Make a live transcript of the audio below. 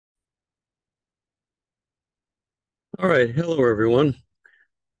All right, hello everyone.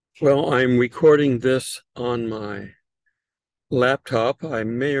 Well, I'm recording this on my laptop. I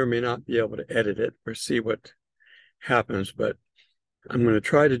may or may not be able to edit it or see what happens, but I'm going to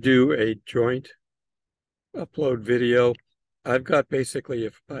try to do a joint upload video. I've got basically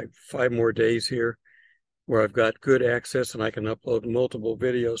like 5 more days here where I've got good access and I can upload multiple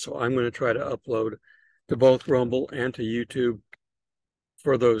videos. So I'm going to try to upload to both Rumble and to YouTube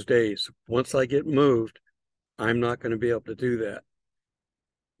for those days. Once I get moved, I'm not going to be able to do that.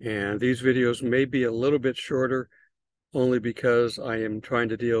 And these videos may be a little bit shorter only because I am trying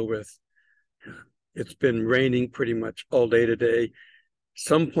to deal with, it's been raining pretty much all day today.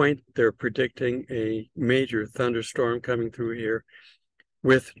 Some point they're predicting a major thunderstorm coming through here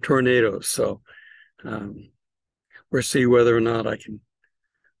with tornadoes. So we'll see whether or not I can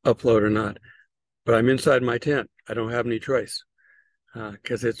upload or not. But I'm inside my tent. I don't have any choice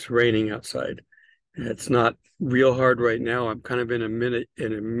because it's raining outside. It's not real hard right now. I'm kind of in a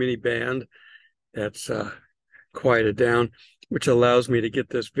mini band that's quieted down, which allows me to get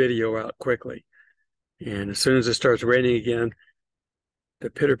this video out quickly. And as soon as it starts raining again, the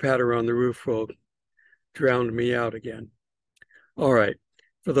pitter patter on the roof will drown me out again. All right.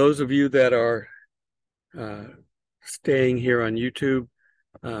 For those of you that are staying here on YouTube,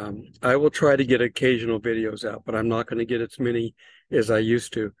 I will try to get occasional videos out, but I'm not going to get as many as I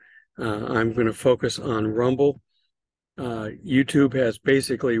used to. I'm going to focus on Rumble. YouTube has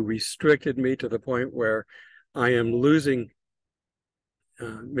basically restricted me to the point where I am losing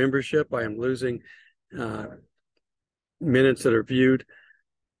membership. I am losing minutes that are viewed.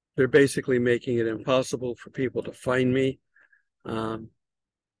 They're basically making it impossible for people to find me.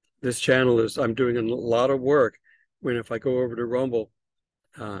 This channel is, I'm doing a lot of work when if I go over to Rumble,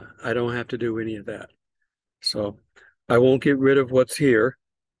 I don't have to do any of that. So I won't get rid of what's here.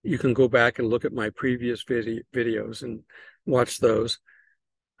 You can go back and look at my previous videos and watch those.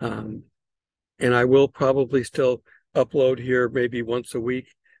 And I will probably still upload here maybe once a week,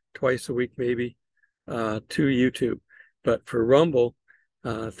 twice a week maybe, to YouTube. But for Rumble,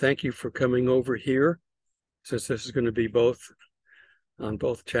 thank you for coming over here, since this is going to be both on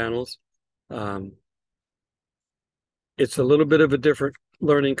both channels. It's a little bit of a different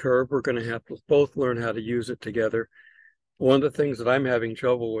learning curve. We're going to have to both learn how to use it together. One of the things that I'm having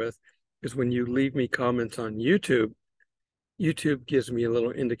trouble with is when you leave me comments on YouTube, YouTube gives me a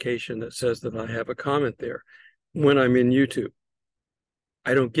little indication that says that I have a comment there when I'm in YouTube.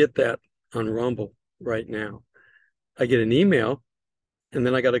 I don't get that on Rumble right now. I get an email, and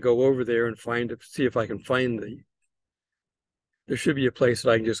then I got to go over there and see if I can find there should be a place that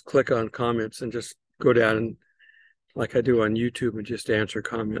I can just click on comments and just go down and like I do on YouTube and just answer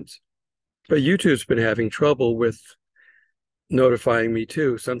comments. But YouTube's been having trouble with notifying me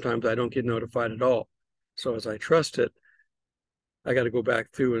too. Sometimes I don't get notified at all. So as I trust it, I got to go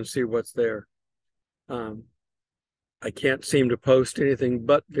back through and see what's there. I can't seem to post anything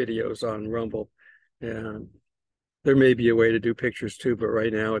but videos on Rumble. And there may be a way to do pictures too, but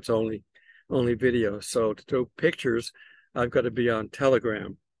right now it's only video. So to do pictures, I've got to be on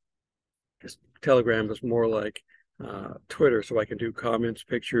Telegram. Telegram is more like Twitter, so I can do comments,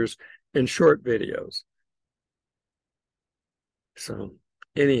 pictures, and short videos. So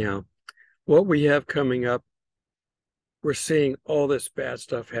anyhow, what we have coming up, we're seeing all this bad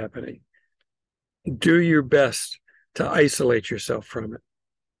stuff happening. Do your best to isolate yourself from it.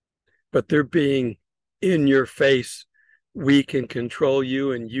 But they're being in your face. We can control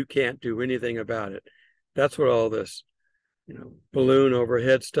you and you can't do anything about it. That's what all this, balloon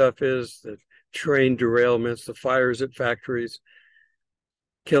overhead stuff is, the train derailments, the fires at factories,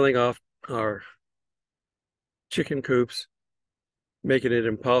 killing off our chicken coops, making it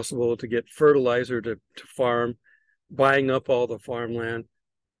impossible to get fertilizer to farm, buying up all the farmland.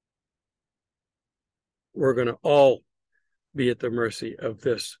 We're going to all be at the mercy of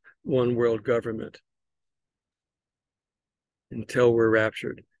this one world government until we're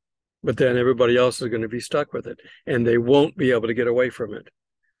raptured. But then everybody else is going to be stuck with it, and they won't be able to get away from it.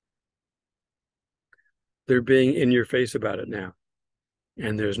 They're being in your face about it now,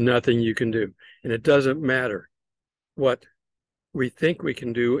 and there's nothing you can do. And it doesn't matter what we think we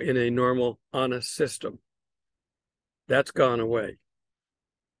can do in a normal, honest system. That's gone away.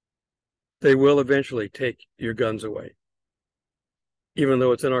 They will eventually take your guns away, even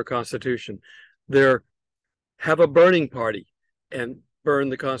though it's in our Constitution. Have a burning party and burn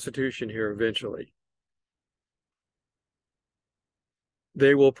the Constitution here eventually.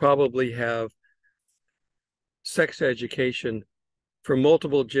 They will probably have sex education for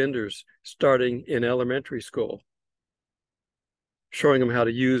multiple genders starting in elementary school, showing them how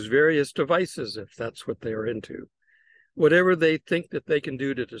to use various devices if that's what they're into. whatever they think that they can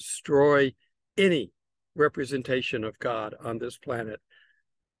do to destroy any representation of God on this planet,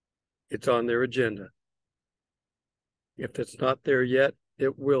 it's on their agenda. If it's not there yet,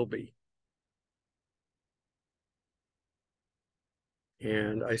 it will be.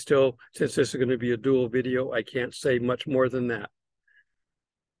 And I still, since this is going to be a dual video, I can't say much more than that.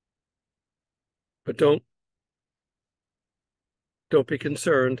 But don't be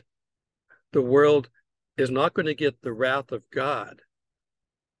concerned. The world is not going to get the wrath of God,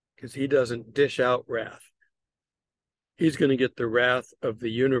 because he doesn't dish out wrath. He's going to get the wrath of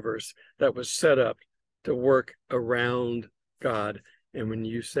the universe that was set up to work around God. And when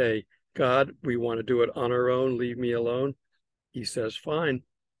you say, God, we want to do it on our own, leave me alone, he says, fine,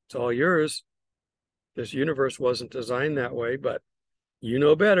 it's all yours. This universe wasn't designed that way, but you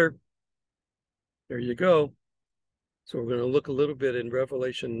know better. There you go. So we're going to look a little bit in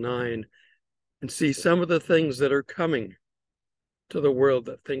Revelation 9 and see some of the things that are coming to the world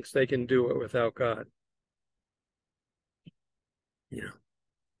that thinks they can do it without God. You know,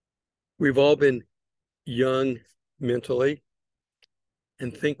 we've all been young mentally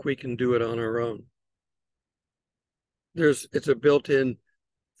and think we can do it on our own. It's a built-in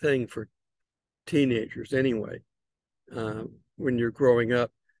thing for teenagers anyway, when you're growing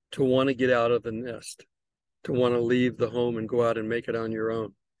up, to want to get out of the nest, to want to leave the home and go out and make it on your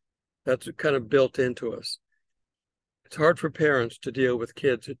own. That's kind of built into us. It's hard for parents to deal with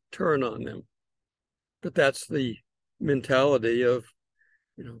kids that turn on them, but that's the mentality of,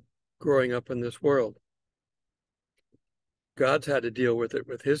 growing up in this world. God's had to deal with it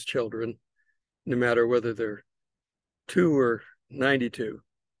with his children, no matter whether they're 2 or 92.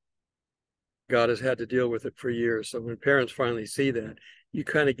 God has had to deal with it for years. So when parents finally see that, you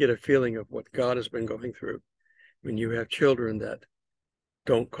kind of get a feeling of what God has been going through. When you have children that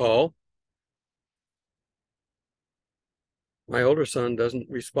don't call. My older son doesn't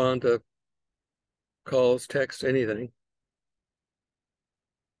respond to calls, texts, anything.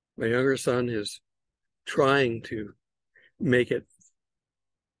 My younger son is trying to make it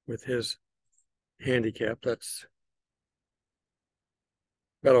with his handicap. That's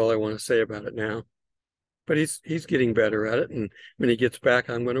about all I want to say about it now. But he's getting better at it, and when he gets back,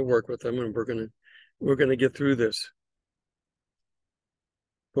 I'm going to work with him, and we're going to get through this.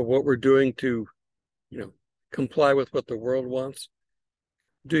 But what we're doing to, comply with what the world wants,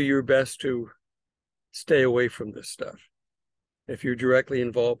 do your best to stay away from this stuff. If you're directly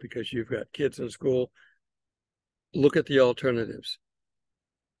involved because you've got kids in school, look at the alternatives.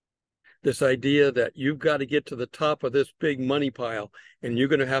 This idea that you've got to get to the top of this big money pile and you're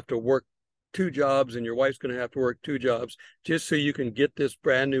going to have to work 2 jobs and your wife's going to have to work 2 jobs just so you can get this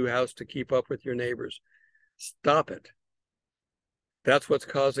brand new house to keep up with your neighbors. Stop it. That's what's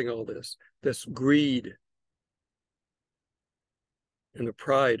causing all this greed and the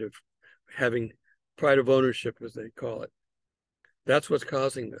pride of ownership, as they call it. That's what's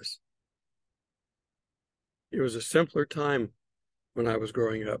causing this. It was a simpler time when I was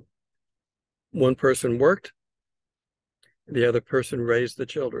growing up. One person worked, the other person raised the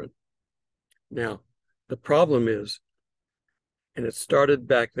children. Now, the problem is, and it started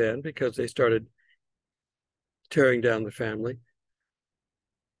back then because they started tearing down the family,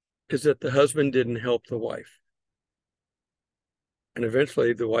 is that the husband didn't help the wife. And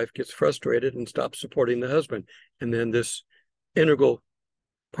eventually the wife gets frustrated and stops supporting the husband. And then this integral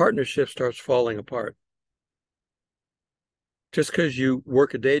partnership starts falling apart. Just because you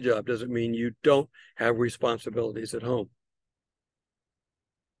work a day job doesn't mean you don't have responsibilities at home.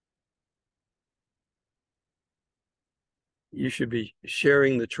 You should be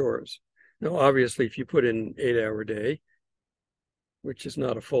sharing the chores. Now, obviously, if you put in an 8-hour day, which is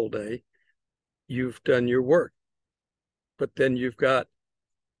not a full day, you've done your work. But then you've got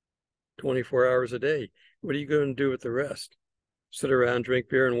 24 hours a day. What are you going to do with the rest? Sit around, drink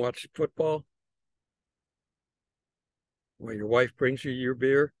beer, and watch football? While your wife brings you your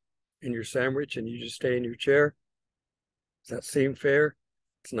beer and your sandwich and you just stay in your chair? Does that seem fair?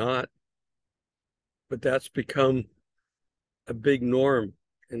 It's not. But that's become a big norm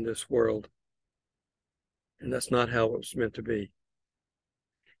in this world. And that's not how it was meant to be.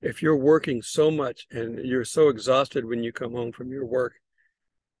 If you're working so much and you're so exhausted when you come home from your work,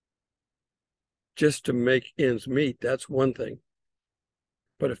 just to make ends meet, that's one thing.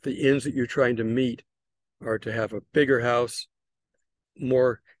 But if the ends that you're trying to meet are to have a bigger house,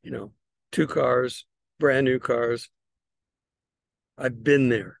 more, 2 cars, brand new cars, I've been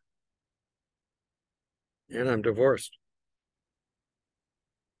there. And I'm divorced.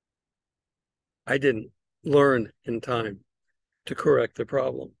 I didn't learn in time to correct the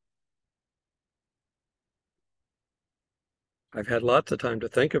problem. I've had lots of time to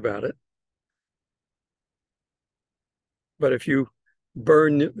think about it. But if you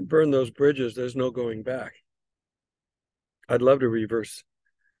burn those bridges, there's no going back. I'd love to reverse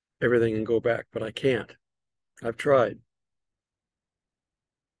everything and go back, but I can't. I've tried.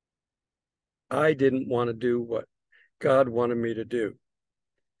 I didn't want to do what God wanted me to do.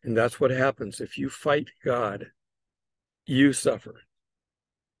 And that's what happens. If you fight God, you suffer.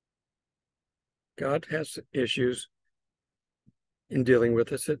 God has issues in dealing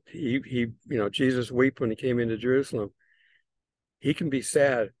with us. Jesus wept when he came into Jerusalem. He can be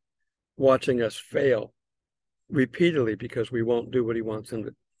sad watching us fail repeatedly because we won't do what he wants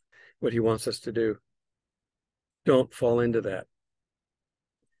us to do. Don't fall into that.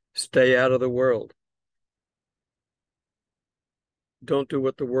 Stay out of the world. Don't do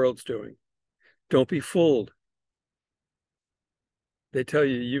what the world's doing. Don't be fooled. They tell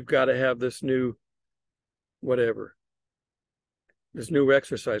you you've got to have this new whatever, this new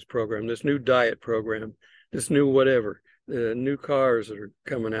exercise program, this new diet program, this new whatever, the new cars that are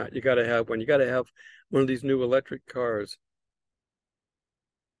coming out. You got to have one. You got to have one of these new electric cars.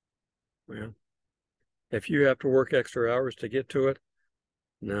 Well, if you have to work extra hours to get to it,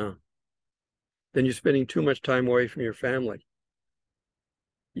 no. Then you're spending too much time away from your family.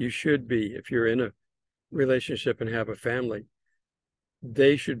 You should be, if you're in a relationship and have a family,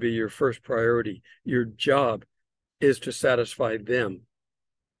 they should be your first priority. Your job is to satisfy them.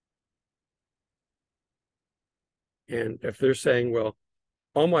 And if they're saying, well,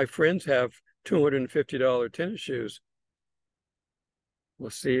 all my friends have $250 tennis shoes, well,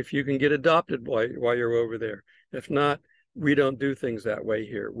 see if you can get adopted while you're over there. If not, we don't do things that way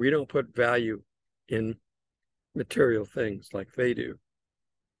here. We don't put value in material things like they do.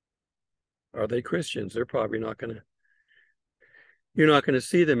 Are they Christians? They're probably not going to, you're not going to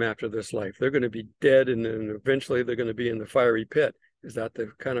see them after this life. They're going to be dead, and then eventually they're going to be in the fiery pit. Is that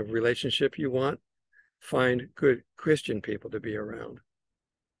the kind of relationship you want? Find good Christian people to be around.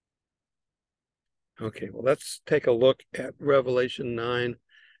 Okay, well, let's take a look at Revelation 9.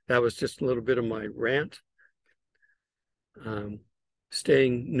 That was just a little bit of my rant.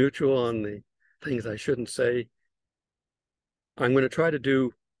 Staying neutral on the things I shouldn't say. I'm going to try to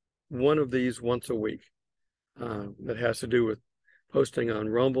do one of these once a week that has to do with posting on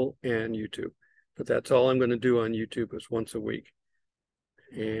Rumble and YouTube. But that's all I'm going to do on YouTube is once a week.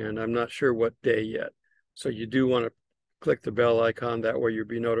 And I'm not sure what day yet. So you do want to click the bell icon. That way you'll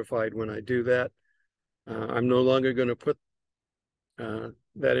be notified when I do that. I'm no longer going to put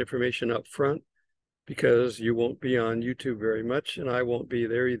that information up front because you won't be on YouTube very much, and I won't be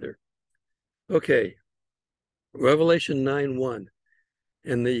there either. Okay, Revelation 9:1.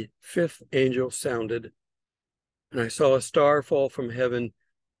 And the fifth angel sounded, and I saw a star fall from heaven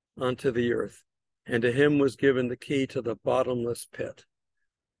onto the earth, and to him was given the key to the bottomless pit.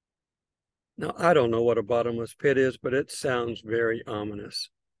 Now, I don't know what a bottomless pit is, but it sounds very ominous.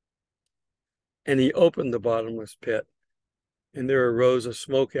 And he opened the bottomless pit, and there arose a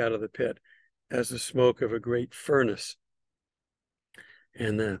smoke out of the pit, as the smoke of a great furnace.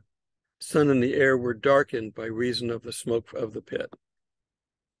 And the sun and the air were darkened by reason of the smoke of the pit.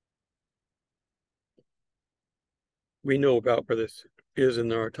 We know about where this is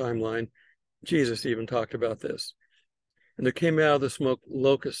in our timeline. Jesus even talked about this. And there came out of the smoke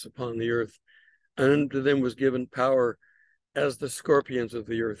locusts upon the earth, and unto them was given power as the scorpions of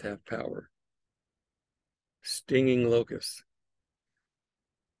the earth have power. Stinging locusts.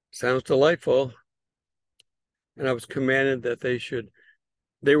 Sounds delightful. And I was commanded that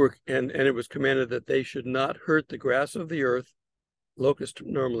it was commanded that they should not hurt the grass of the earth. Locusts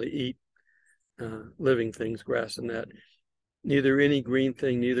normally eat living things, grass and that. Neither any green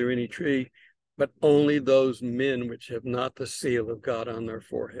thing, neither any tree, but only those men which have not the seal of God on their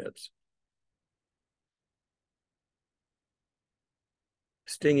foreheads.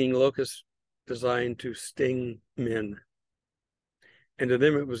 Stinging locusts designed to sting men. And to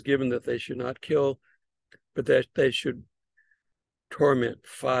them it was given that they should not kill, but that they should torment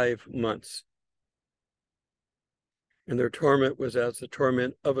 5 months. And their torment was as the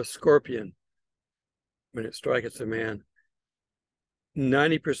torment of a scorpion when it striketh a man.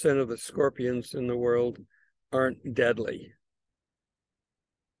 90% of the scorpions in the world aren't deadly.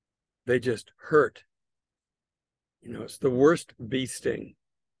 They just hurt. It's the worst bee sting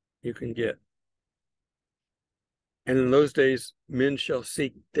you can get. And in those days, men shall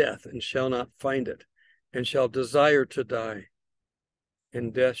seek death and shall not find it, and shall desire to die,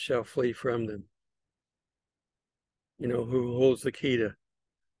 and death shall flee from them. Who holds the key to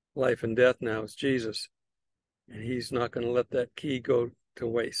life and death now is Jesus. And he's not going to let that key go to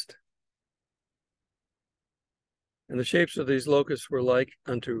waste. And the shapes of these locusts were like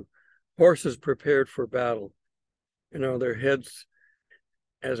unto horses prepared for battle. Their heads,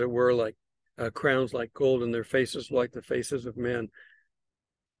 as it were, like crowns like gold, and their faces like the faces of men.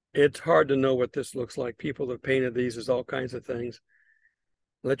 It's hard to know what this looks like. People have painted these as all kinds of things.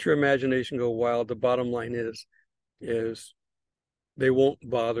 Let your imagination go wild. The bottom line is they won't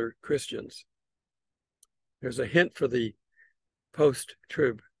bother Christians. There's a hint for the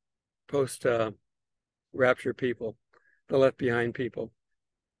post-trib, post-rapture people, the left behind people.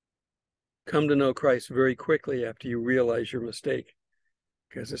 Come to know Christ very quickly after you realize your mistake,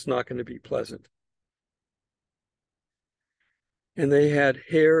 because it's not going to be pleasant. And they had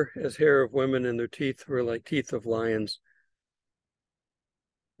hair as hair of women, and their teeth were like teeth of lions.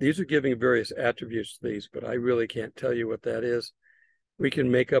 These are giving various attributes to these, but I really can't tell you what that is. We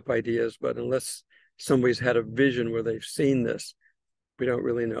can make up ideas, but unless somebody's had a vision where they've seen this, we don't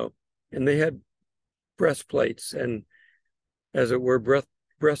really know. And they had breastplates, and as it were,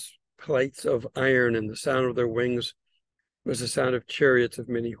 breastplates of iron, and the sound of their wings was the sound of chariots of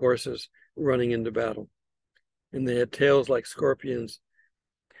many horses running into battle. And they had tails like scorpions,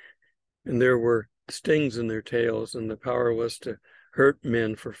 and there were stings in their tails, and the power was to hurt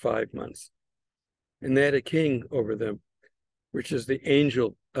men for 5 months. And they had a king over them, which is the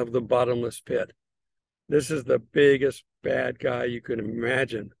angel of the bottomless pit. This is the biggest bad guy you can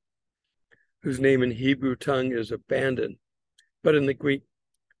imagine, whose name in Hebrew tongue is Abandon, but in the Greek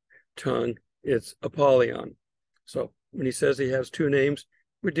tongue, it's Apollyon. So when he says he has two names,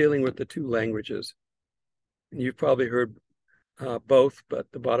 we're dealing with the two languages. And you've probably heard both,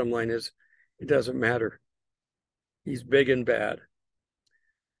 but the bottom line is it doesn't matter. He's big and bad.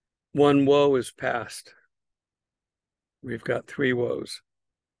 One woe is past. We've got 3 woes.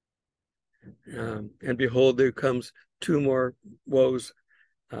 And behold, there comes 2 more woes,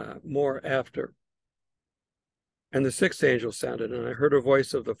 more after. And the 6th angel sounded, and I heard a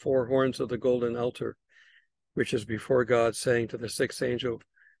voice of the 4 horns of the golden altar, which is before God, saying to the 6th angel,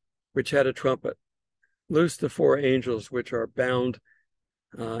 which had a trumpet, loose the 4 angels which are bound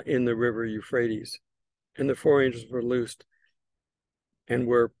in the river Euphrates. And the 4 angels were loosed and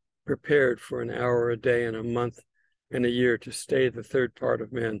were prepared for an hour, a day, and a month, and a year to slay the third part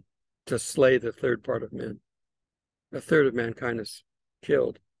of men. A third of mankind is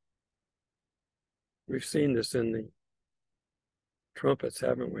killed. We've seen this in the trumpets,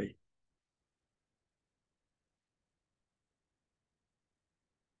 haven't we?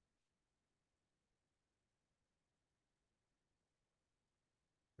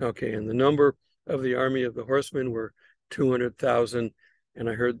 Okay, and the number of the army of the horsemen were 200,000, and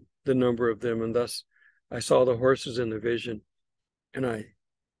I heard the number of them, and thus I saw the horses in the vision, and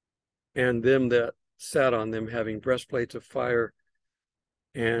them that sat on them having breastplates of fire,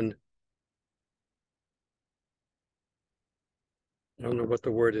 and I don't know what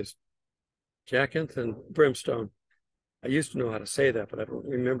the word is, jacinth and brimstone. I used to know how to say that, but I don't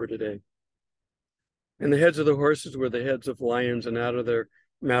remember today. And the heads of the horses were the heads of lions, and out of their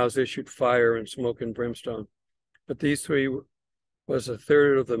mouths issued fire and smoke and brimstone. But these 3 was a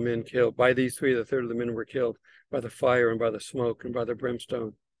third of the men killed. By these 3, the third of the men were killed by the fire and by the smoke and by the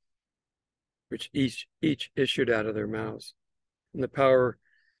brimstone, which each issued out of their mouths. And the power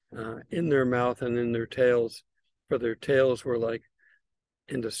in their mouth and in their tails, for their tails were like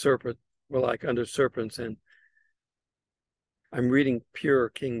unto serpents. And I'm reading pure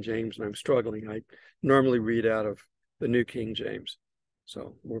King James, and I'm struggling. I normally read out of the New King James.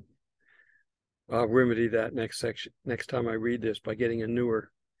 So I'll remedy that next time I read this by getting a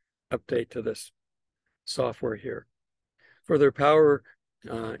newer update to this software here. For their power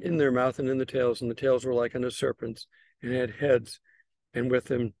in their mouth and in the tails, and the tails were like unto serpents, and had heads, and with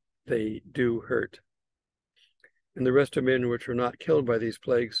them they do hurt. And the rest of men which were not killed by these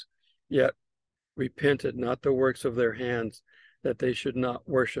plagues, yet repented not the works of their hands, that they should not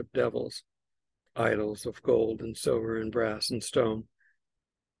worship devils, idols of gold and silver and brass and stone,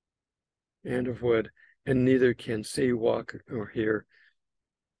 and of wood, and neither can see, walk, or hear.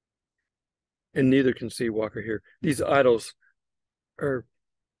 These idols are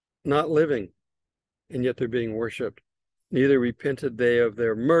not living, and yet they're being worshipped. Neither repented they of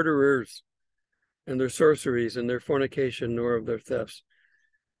their murderers and their sorceries and their fornication, nor of their thefts.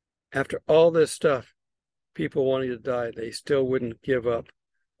 After all this stuff, people wanting to die, they still wouldn't give up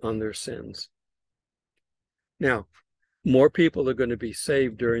on their sins. Now, more people are going to be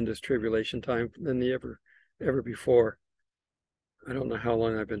saved during this tribulation time than ever before. I don't know how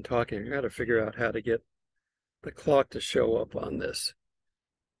long I've been talking. I got to figure out how to get the clock to show up on this.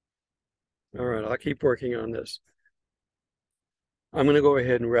 All right, I'll keep working on this. I'm going to go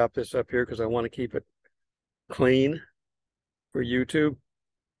ahead and wrap this up here because I want to keep it clean for YouTube.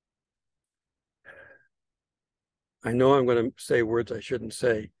 I know I'm going to say words I shouldn't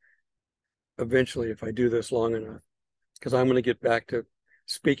say eventually if I do this long enough, because I'm going to get back to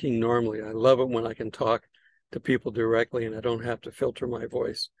speaking normally. I love it when I can talk to people directly and I don't have to filter my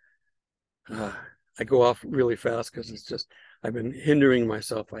voice. I go off really fast because it's just, I've been hindering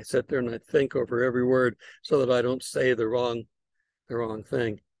myself. I sit there and I think over every word so that I don't say the wrong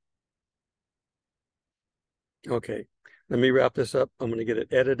thing. Okay, let me wrap this up. I'm going to get it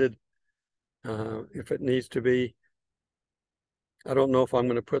edited if it needs to be. I don't know if I'm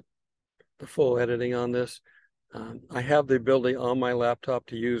going to put the full editing on this. I have the ability on my laptop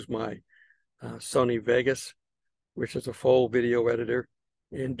to use my Sony Vegas, which is a full video editor,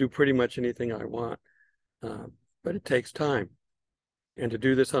 and do pretty much anything I want. But it takes time. And to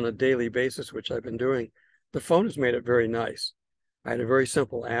do this on a daily basis, which I've been doing, the phone has made it very nice. I had a very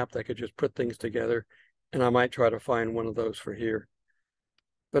simple app that could just put things together, and I might try to find one of those for here.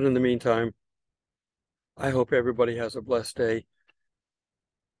 But in the meantime, I hope everybody has a blessed day.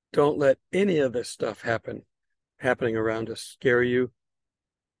 Don't let any of this stuff happening around us scare you.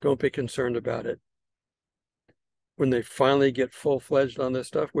 Don't be concerned about it. When they finally get full-fledged on this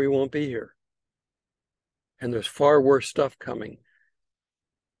stuff, we won't be here. And there's far worse stuff coming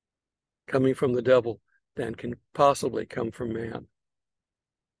from the devil than can possibly come from man.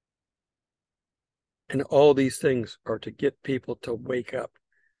 And all these things are to get people to wake up.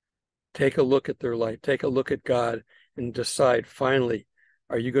 Take a look at their life. Take a look at God and decide finally,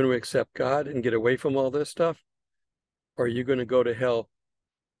 are you going to accept God and get away from all this stuff? Or are you going to go to hell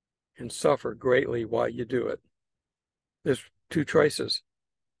and suffer greatly while you do it? There's two choices.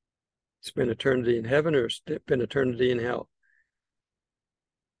 Spend eternity in heaven or spend eternity in hell.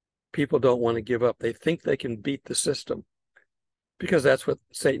 People don't want to give up. They think they can beat the system because that's what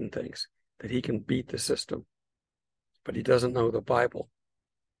Satan thinks, that he can beat the system. But he doesn't know the Bible.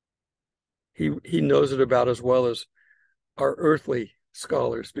 He knows it about as well as our earthly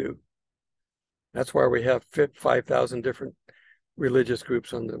scholars do. That's why we have 5,000 different religious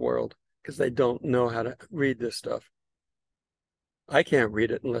groups in the world, because they don't know how to read this stuff. I can't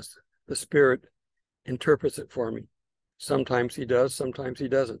read it unless the Spirit interprets it for me. Sometimes he does, sometimes he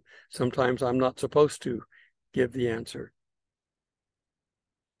doesn't. Sometimes I'm not supposed to give the answer.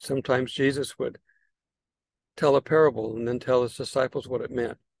 Sometimes Jesus would tell a parable and then tell his disciples what it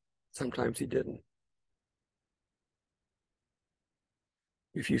meant. Sometimes he didn't.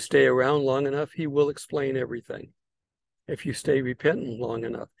 If you stay around long enough, he will explain everything. If you stay repentant long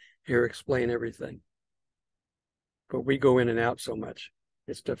enough, he'll explain everything. But we go in and out so much,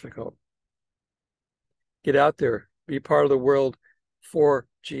 it's difficult. Get out there, be part of the world for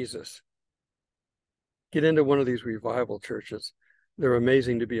Jesus. Get into one of these revival churches. They're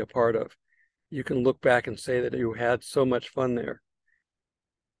amazing to be a part of. You can look back and say that you had so much fun there.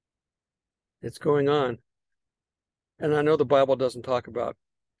 It's going on. And I know the Bible doesn't talk about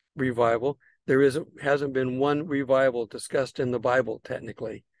revival. There hasn't been one revival discussed in the Bible,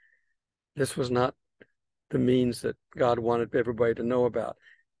 technically. This was not the means that God wanted everybody to know about.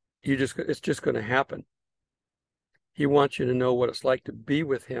 It's just going to happen. He wants you to know what it's like to be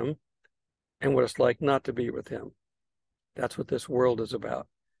with him and what it's like not to be with him. That's what this world is about.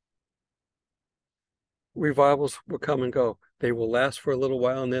 Revivals will come and go. They will last for a little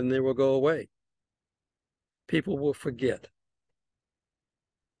while and then they will go away. People will forget.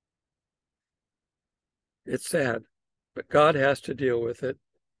 It's sad, but God has to deal with it,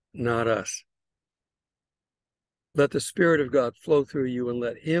 not us. Let the Spirit of God flow through you and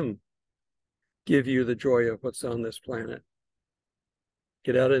let him give you the joy of what's on this planet.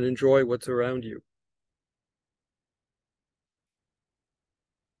 Get out and enjoy what's around you.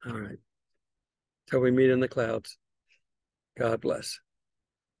 All right. Till we meet in the clouds. God bless.